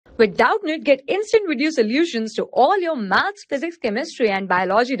With Doubtnut, get instant video solutions to all your maths, physics, chemistry, and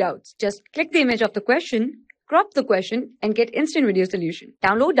biology doubts. Just click the image of the question, crop the question, and get instant video solution.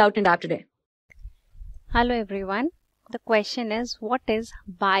 Download Doubtnut app today. Hello everyone. The question is, what is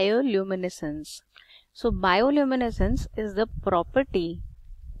bioluminescence? So bioluminescence is the property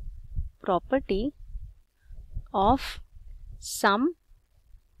of some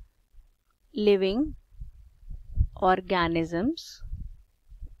living organisms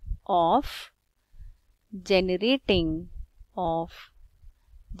of generating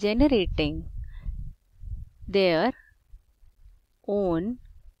their own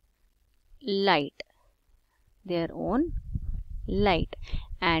light,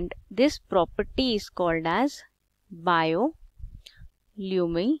 and this property is called as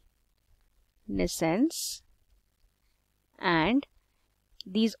bioluminescence, and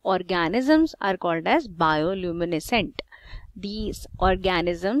these organisms are called as bioluminescent. These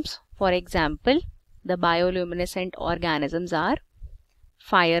organisms, for example, the bioluminescent organisms are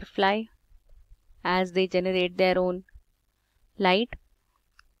firefly, as they generate their own light,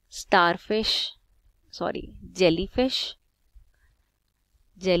 jellyfish,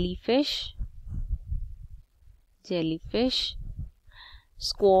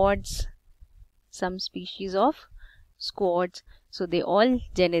 squads, some species of squads. So they all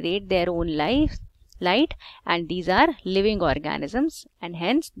generate their own light, and these are living organisms, and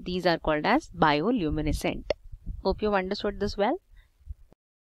hence these are called as bioluminescent. Hope you've understood this well.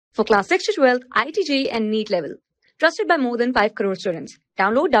 For class 6 to 12, IIT JEE and NEET level. Trusted by more than 5 crore students.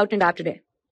 Download Doubtnut app today.